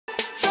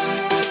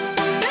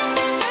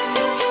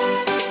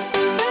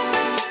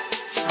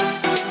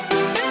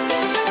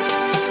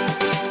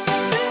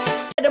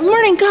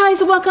morning,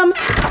 guys. Welcome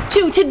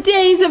to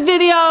today's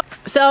video.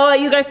 So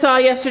you guys saw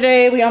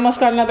yesterday we almost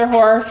got another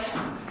horse.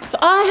 If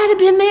I had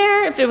been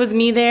there, if it was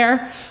me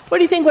there, what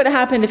do you think would have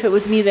happened if it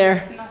was me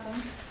there?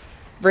 Nothing.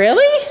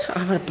 Really? I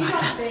would have bought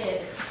that.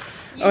 Bid.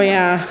 Oh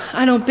yeah,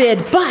 I don't bid,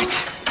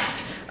 but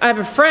I have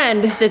a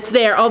friend that's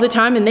there all the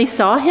time and they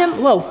saw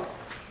him. Whoa.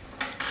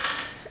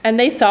 And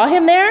they saw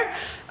him there.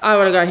 I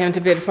would have got him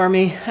to bid for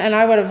me, and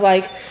I would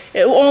have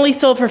it only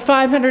sold for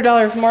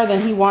 $500 more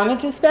than he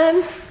wanted to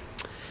spend.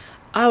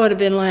 I would have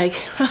been like,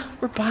 huh,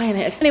 we're buying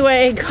it.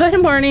 Anyway,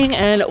 good morning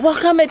and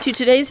welcome to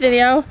today's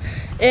video.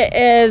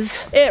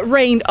 It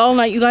rained all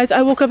night, you guys.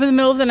 I woke up in the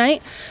middle of the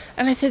night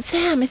and I said,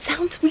 Sam, it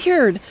sounds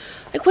weird.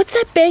 Like, what's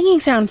that banging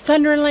sound?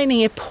 Thunder and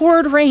lightning. It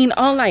poured rain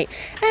all night,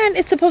 and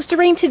it's supposed to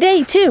rain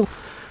today too.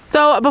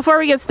 So before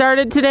we get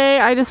started today,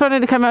 I just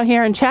wanted to come out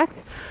here and check.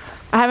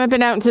 I haven't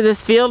been out into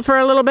this field for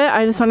a little bit.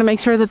 I just want to make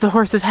sure that the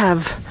horses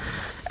have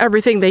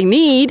everything they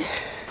need.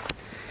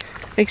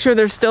 Make sure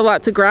there's still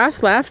lots of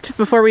grass left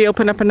before we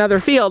open up another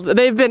field.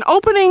 They've been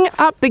opening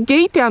up the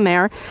gate down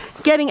there,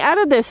 getting out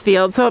of this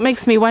field, so it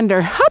makes me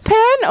wonder. Huh,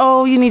 Pen?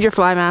 Oh, you need your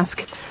fly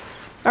mask.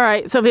 All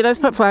right, Sophie, let's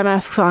put fly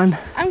masks on.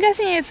 I'm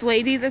guessing it's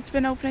Lady that's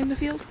been opening the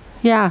field.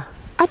 Yeah,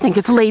 I think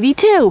it's Lady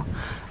too.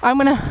 I'm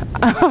gonna,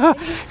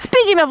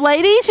 speaking of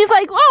Lady, she's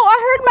like, oh, I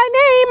heard my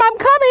name,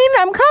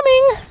 I'm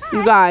coming. Hi.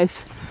 You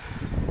guys,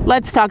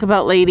 let's talk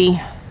about Lady.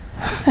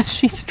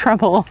 She's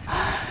trouble.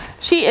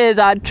 She is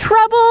a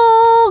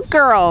trouble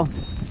girl.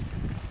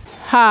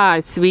 Hi,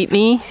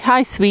 sweetie.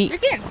 Hi, sweet. You're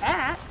getting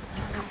fat.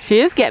 She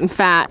is getting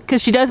fat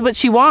because she does what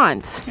she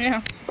wants.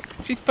 Yeah,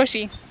 she's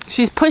pushy.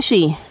 She's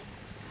pushy.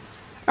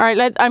 All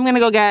right, I'm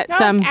gonna go get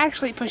some. Not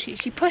actually pushy.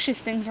 She pushes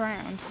things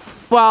around.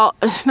 Well,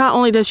 not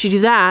only does she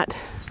do that.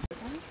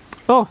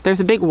 Oh, there's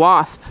a big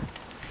wasp.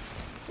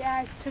 Yeah,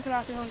 I took it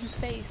off the horse's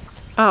face.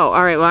 Oh,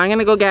 all right. Well, I'm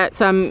gonna go get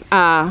some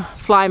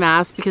fly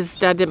masks because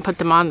Dad didn't put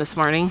them on this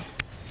morning.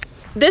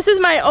 This is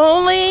my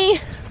only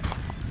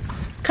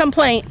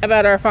complaint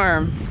about our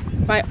farm.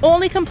 My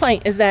only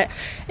complaint is that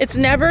it's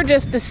never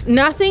just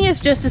nothing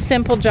is just a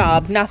simple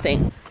job.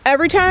 Nothing.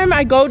 Every time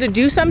I go to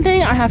do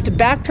something, I have to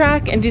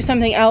backtrack and do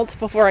something else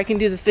before I can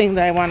do the thing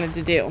that I wanted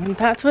to do. And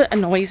that's what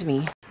annoys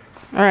me.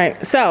 All right,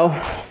 so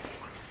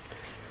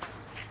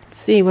let's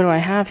see, what do I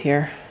have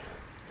here?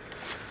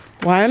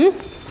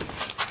 1,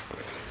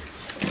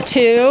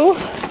 2.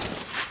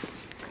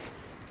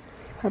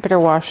 I better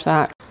wash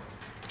that.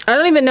 I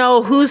don't even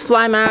know whose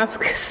fly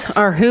masks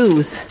are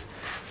whose.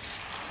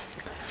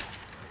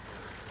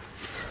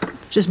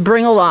 Just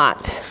bring a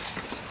lot.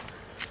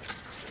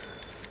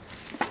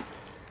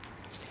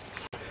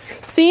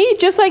 See,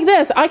 just like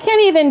this. I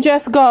can't even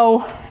just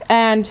go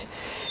and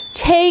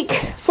take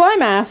fly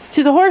masks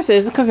to the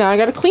horses because now I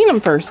gotta clean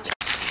them first.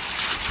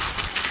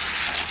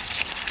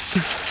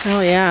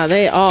 Oh yeah,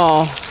 they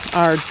all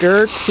are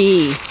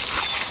dirty.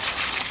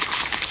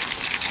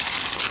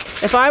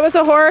 If I was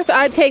a horse,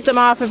 I'd take them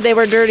off if they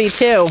were dirty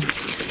too.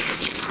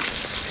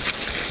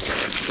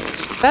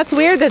 That's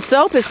weird that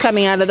soap is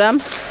coming out of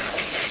them.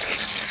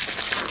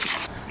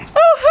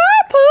 Oh,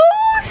 hi,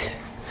 Poos!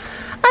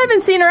 I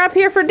haven't seen her up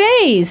here for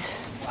days.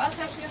 Hi,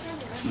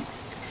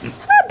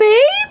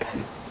 babe!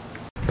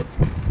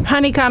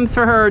 Honey comes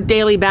for her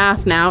daily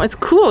bath now. It's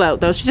cool out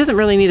though. She doesn't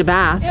really need a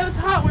bath. It was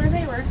hot where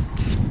they were.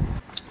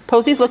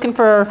 Posey's looking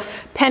for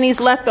Penny's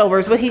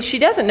leftovers. What she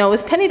doesn't know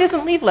is Penny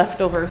doesn't leave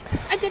leftovers.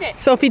 I did it.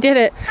 Sophie did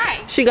it.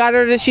 Hi. She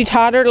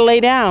taught her to lay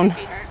down.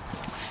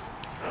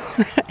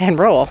 And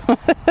roll.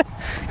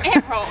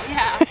 And roll,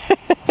 yeah.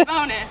 It's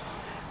bonus.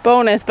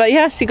 Bonus, but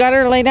yeah, she got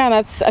her to lay down.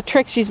 That's a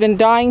trick she's been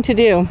dying to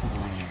do.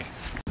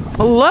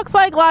 Looks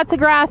like lots of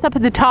grass up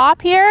at the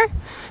top here.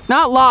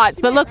 Not lots,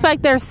 but looks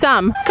like there's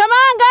some. Come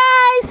on,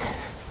 guys.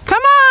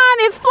 Come on,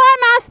 it's fly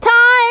mask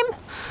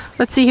time.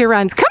 Let's see who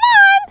runs. Come on.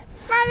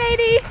 My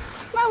lady.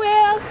 My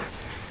wheels.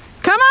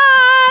 Come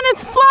on,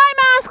 it's fly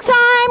mask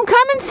time.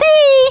 Come and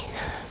see.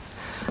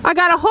 I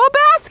got a whole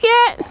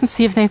basket. Let's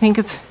see if they think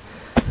it's...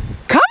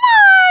 Come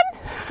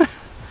on.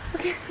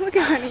 Look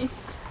at Honey.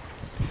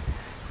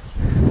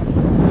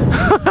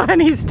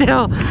 Honey's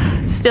still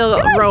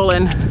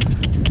rolling.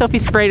 Sophie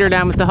sprayed her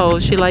down with the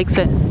hose. She likes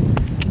it.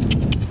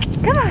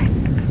 Come on.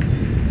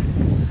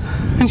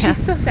 Yeah.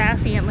 She's so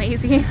sassy and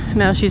lazy.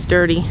 Now she's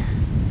dirty.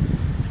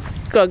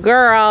 Good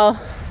girl.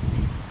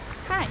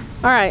 Hi.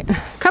 All right.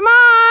 Come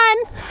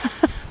on.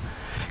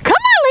 Come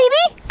on,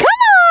 lady. Come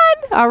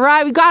on. All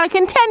right. We got a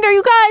contender,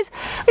 you guys.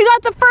 We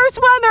got the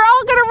first one. They're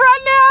all going to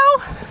run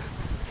now.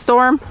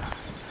 Storm.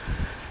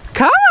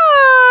 Come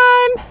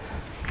on.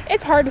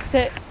 It's hard to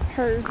sit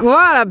her.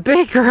 What a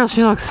big girl.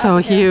 She looks so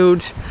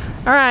huge.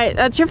 All right.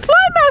 That's your fly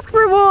mask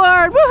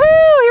reward.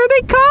 Woohoo. Here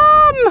they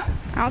come.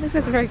 I don't think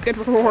that's a very good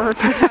reward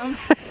for them.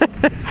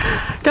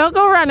 Don't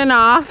go running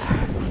off.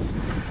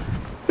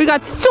 We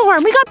got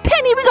Storm, we got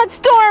Penny, we got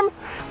Storm,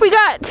 we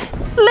got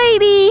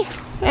Lady,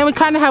 and we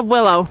kind of have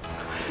Willow.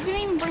 You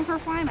didn't even bring her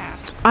fly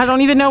mask. I don't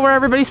even know where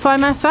everybody's fly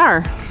masks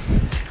are.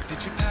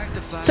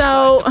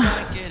 So,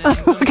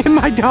 oh, look at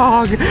my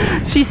dog.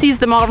 She sees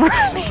them all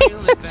running.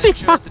 She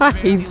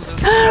hides.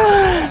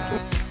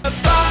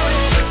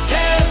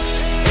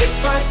 It's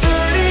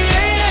 5:30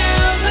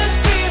 a.m. Let's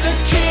be the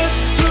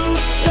kids who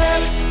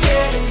left,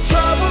 get in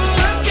trouble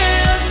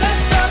again.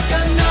 Let's talk,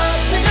 got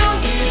nothing on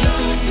you.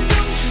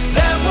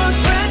 That was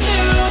brand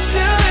new,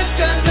 still it's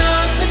got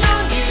nothing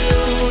on you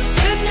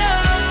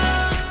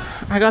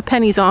tonight. I got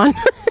pennies on.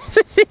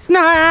 She's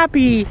not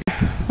happy.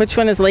 Which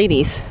one is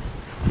ladies?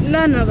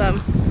 None of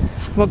them.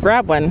 Well,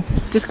 grab one.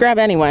 Just grab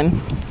anyone.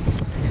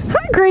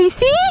 Hi,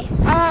 Gracie.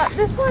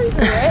 This one's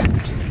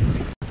ripped.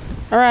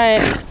 All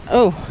right.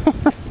 Oh,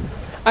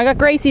 I got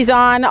Gracie's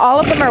on. All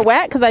of them are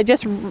wet because I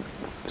just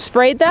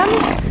sprayed them.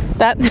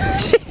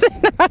 She's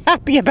not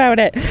happy about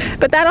it,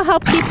 but that'll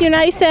help keep you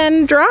nice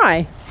and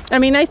dry. I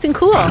mean, nice and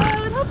cool. I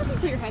would hope if you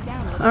put your head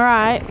down. All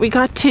right, we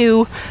got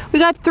 2, we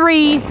got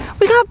 3,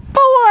 we got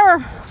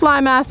 4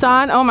 fly masks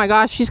on. Oh my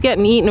gosh, she's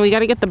getting eaten. We got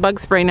to get the bug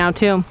spray now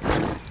too.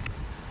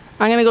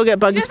 I'm gonna go get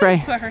bug She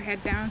spray. put her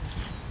head down.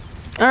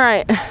 All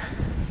right.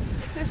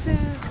 This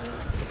is.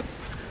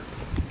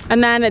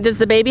 And then does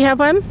the baby have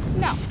one?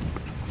 No.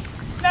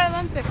 None of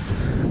them fit.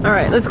 All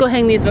right, let's go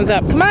hang these ones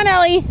up. Come on,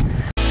 Ellie. We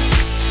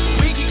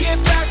can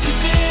get back to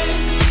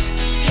this,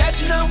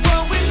 catching up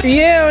what we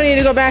You need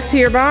to go back to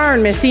your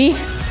barn, Missy.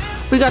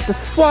 We got the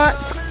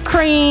Swats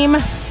cream.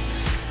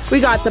 We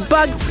got the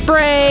bug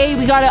spray.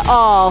 We got it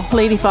all.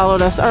 Lady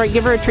followed us. All right,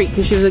 give her a treat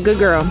because she was a good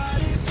girl.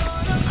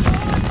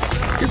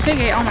 Your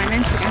pig ate all my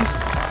mints again.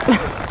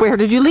 Where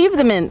did you leave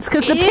the mints?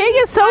 Because the pig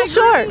is so My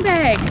short.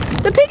 bag.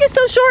 The pig is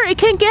so short, it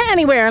can't get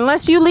anywhere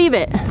unless you leave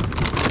it.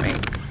 Wait.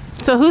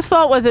 So whose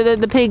fault was it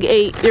that the pig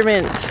ate your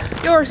mints?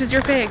 Yours is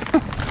your pig.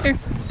 Here.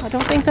 I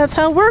don't think that's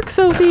how it works,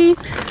 Sophie.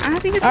 I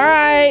think it's All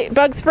right,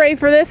 bug spray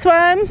for this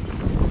one.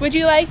 Would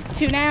you like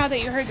to, now that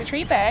you heard the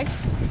treat bag?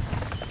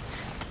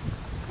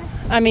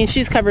 I mean,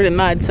 she's covered in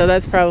mud, so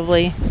that's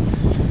probably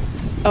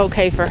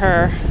okay for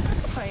her.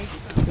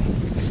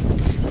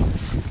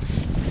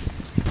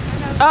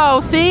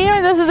 Oh, see,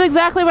 this is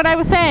exactly what I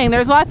was saying.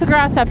 There's lots of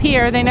grass up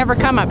here. They never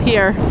come up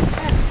here.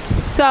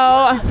 So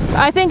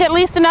I think at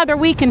least another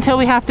week until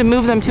we have to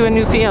move them to a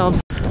new field.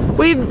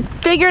 We've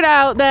figured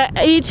out that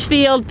each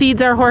field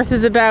feeds our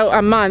horses about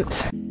a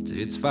month.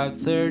 It's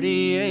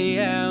 5:30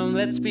 a.m.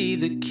 Let's be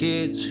the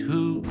kids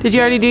who. Did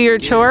you already do your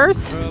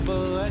chores?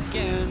 Trouble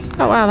again.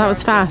 Oh wow, that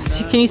was fast.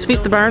 Can you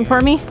sweep the barn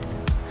for me?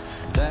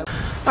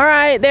 All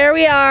right, there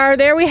we are.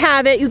 There we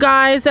have it, you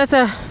guys. That's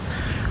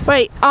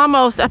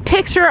almost a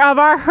picture of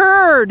our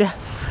herd.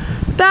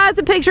 That's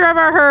a picture of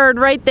our herd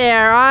right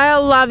there. I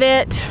love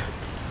it.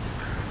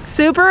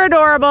 Super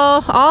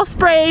adorable. All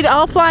sprayed,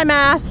 all fly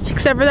masked,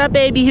 except for that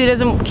baby who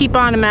doesn't keep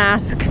on a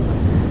mask.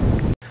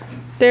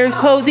 There's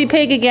Posy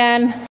Pig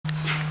again.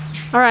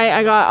 All right,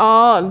 I got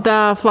all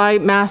the fly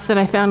masks that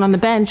I found on the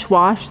bench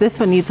washed. This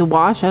one needs a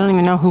wash. I don't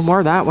even know who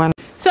wore that one.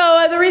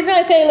 So the reason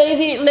I say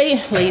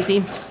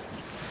lazy,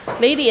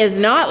 Lady is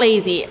not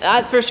lazy,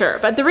 that's for sure.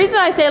 But the reason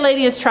I say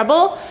Lady is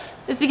trouble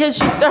is because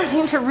she's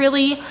starting to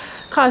really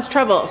cause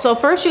trouble. So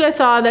first you guys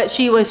saw that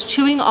she was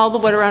chewing all the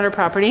wood around her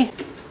property.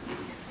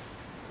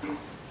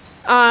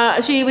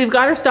 We've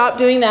got her stopped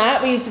doing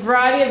that. We used a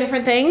variety of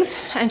different things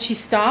and she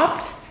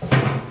stopped.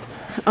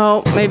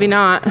 Oh, maybe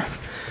not.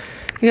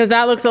 Because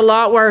that looks a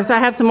lot worse. I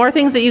have some more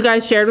things that you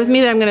guys shared with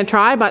me that I'm gonna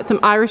try. I bought some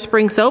Irish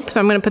Spring soap, so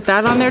I'm gonna put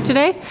that on there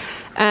today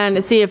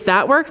and see if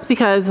that works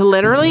because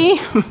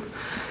literally,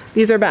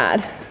 these are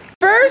bad.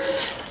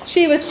 First,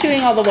 she was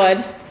chewing all the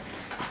wood,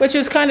 which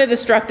was kind of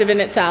destructive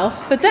in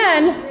itself. But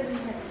then,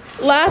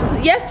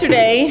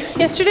 yesterday,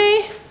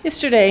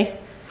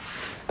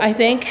 I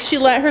think she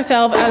let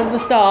herself out of the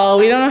stall.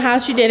 We don't know how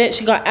she did it.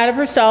 She got out of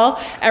her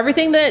stall.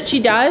 Everything that she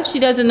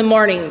does in the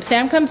morning.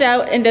 Sam comes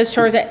out and does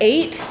chores at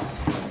 8.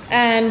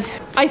 And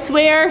I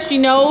swear she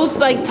knows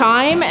like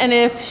time, and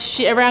if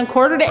she around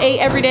 7:45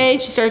 every day,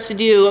 she starts to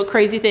do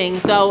crazy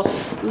things. So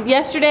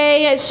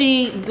yesterday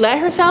she let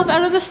herself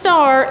out of the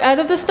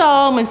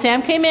stall when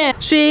Sam came in.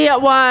 She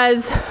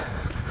was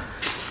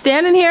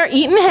standing here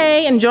eating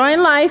hay, enjoying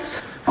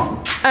life.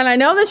 And I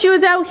know that she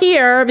was out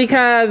here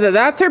because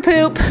that's her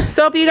poop.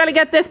 Sophie, you gotta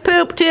get this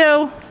poop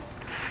too.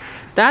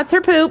 That's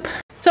her poop.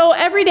 So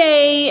every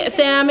day,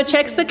 Sam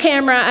checks the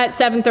camera at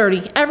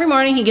 7:30. Every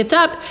morning he gets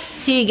up,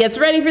 he gets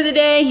ready for the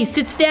day, he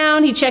sits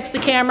down, he checks the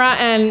camera,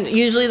 and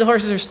usually the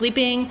horses are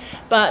sleeping,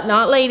 but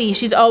not Lady.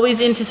 She's always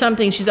into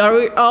something. She's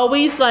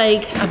always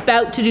like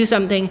about to do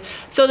something.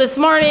 So this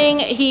morning,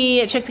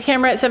 he checked the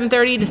camera at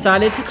 7:30,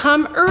 decided to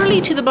come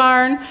early to the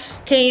barn,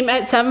 came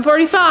at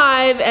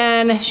 7:45,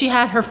 and she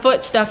had her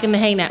foot stuck in the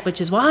hay net, which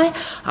is why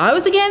I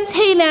was against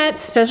hay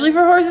nets, especially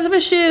for horses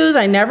with shoes.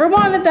 I never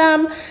wanted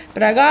them,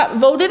 but I got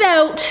voted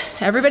out.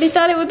 Everybody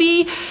thought it would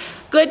be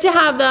good to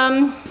have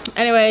them.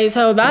 Anyway,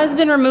 so that has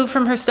been removed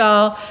from her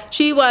stall.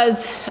 She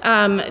was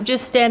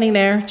just standing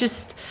there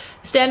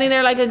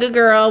like a good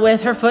girl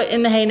with her foot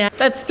in the hay net.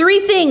 That's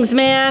 3 things,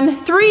 man.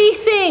 3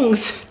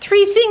 things.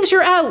 3 things,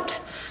 you're out.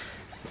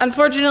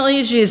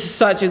 Unfortunately, she is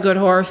such a good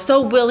horse.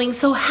 So willing,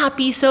 so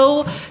happy,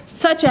 so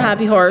such a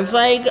happy horse.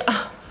 Like,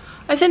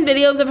 I send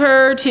videos of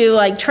her to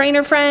like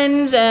trainer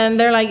friends and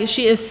they're like,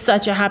 she is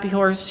such a happy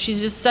horse. She's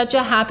just such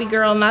a happy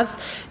girl, and that's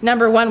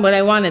number one what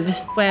I wanted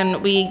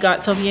when we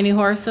got Sophie a new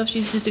horse. So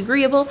she's just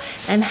agreeable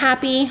and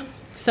happy.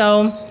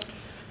 So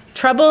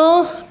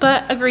trouble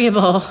but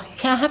agreeable. You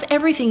can't have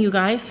everything, you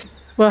guys.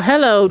 Well,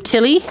 hello,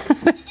 Tilly.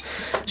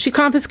 She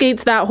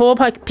confiscates that whole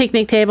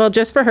picnic table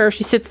just for her.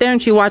 She sits there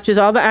and she watches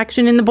all the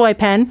action in the boy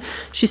pen.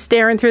 She's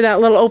staring through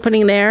that little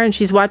opening there and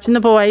she's watching the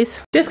boys.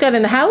 Just got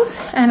in the house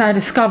and I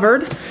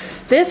discovered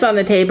this on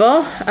the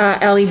table.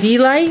 LED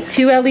light,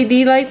 2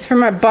 LED lights for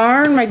my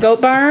barn, my goat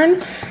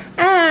barn,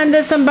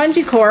 and some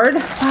bungee cord.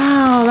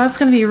 Wow, that's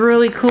gonna be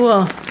really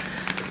cool.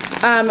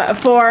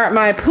 For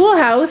my pool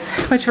house,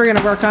 which we're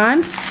gonna work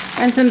on,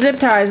 and some zip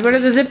ties. What are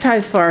the zip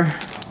ties for?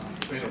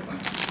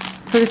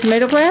 For the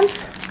tomato plants?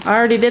 I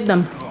already did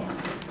them.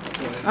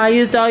 I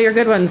used all your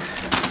good ones.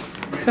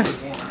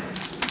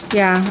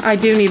 Yeah, I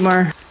do need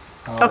more.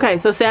 Okay,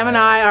 so Sam and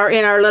I are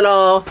in our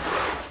little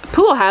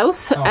pool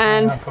house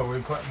and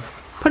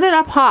put it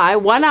up high,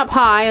 one up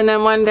high and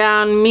then one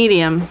down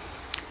medium.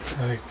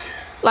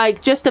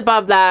 Like just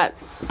above that.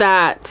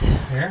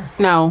 Here?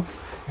 No,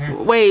 here.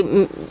 Way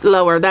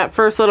lower. That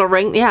first little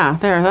ring. Yeah,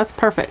 there, that's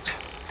perfect.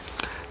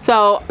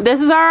 So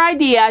this is our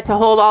idea to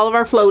hold all of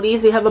our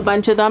floaties. We have a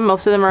bunch of them.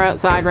 Most of them are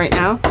outside right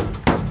now.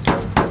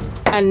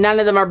 And none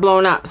of them are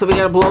blown up, so we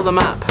gotta blow them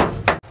up.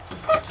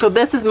 So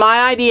this is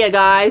my idea,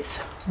 guys.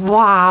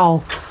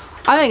 Wow.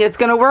 I think it's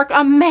gonna work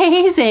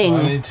amazing.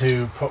 I need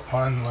to put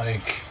one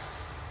like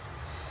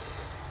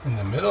in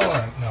the middle,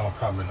 or no,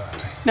 probably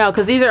not. No,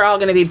 because these are all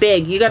gonna be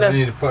big. You gotta. I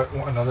need to put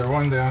another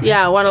one down.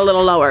 Yeah, one a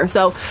little lower.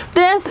 So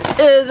this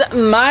is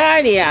my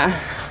idea.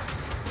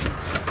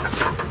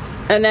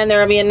 And then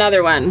there'll be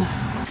another one.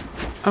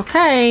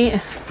 Okay.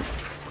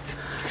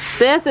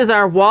 This is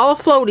our wall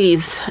of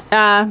floaties.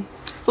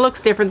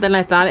 Looks different than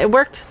I thought. It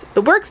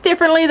works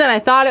differently than I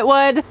thought it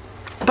would,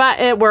 but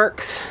it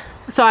works.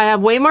 So I have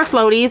way more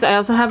floaties. I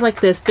also have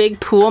like this big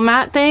pool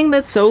mat thing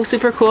that's so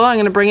super cool. I'm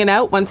gonna bring it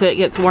out once it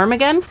gets warm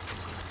again.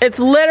 It's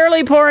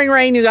literally pouring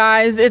rain, you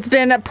guys. It's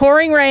been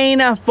pouring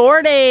rain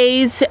 4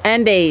 days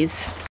and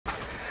days.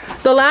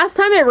 The last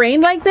time it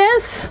rained like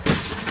this,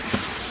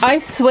 I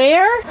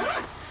swear,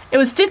 it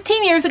was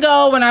 15 years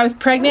ago when I was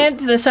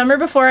pregnant, the summer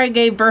before I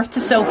gave birth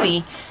to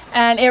Sophie.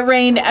 And it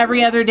rained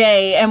every other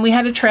day. And we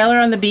had a trailer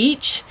on the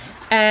beach.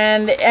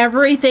 And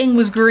everything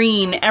was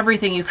green.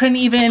 Everything. You couldn't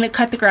even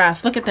cut the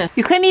grass. Look at this.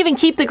 You couldn't even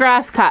keep the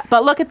grass cut.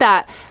 But look at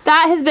that.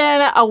 That has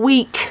been a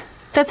week.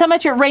 That's how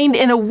much it rained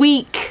in a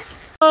week.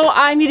 So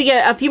I need to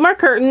get a few more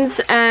curtains.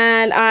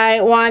 And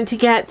I want to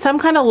get some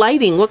kind of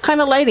lighting. What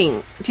kind of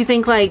lighting do you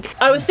think? Like,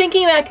 I was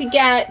thinking that I could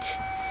get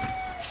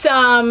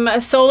some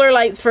solar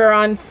lights for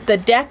on the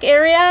deck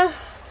area,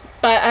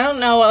 but I don't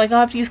know, like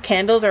I'll have to use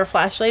candles or a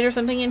flashlight or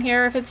something in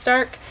here if it's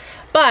dark.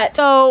 But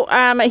so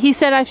he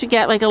said I should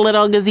get like a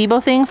little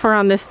gazebo thing for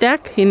on this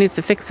deck. He needs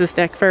to fix this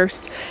deck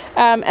first,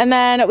 and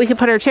then we could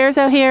put our chairs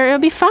out here. It'll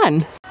be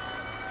fun.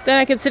 Then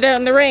I could sit out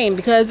in the rain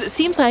because it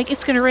seems like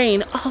it's gonna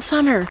rain all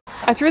summer.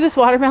 I threw this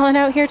watermelon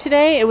out here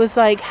today. It was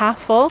like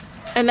half full,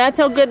 and that's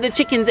how good the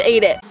chickens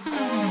ate it.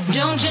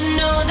 Don't you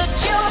know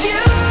that you're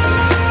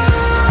beautiful?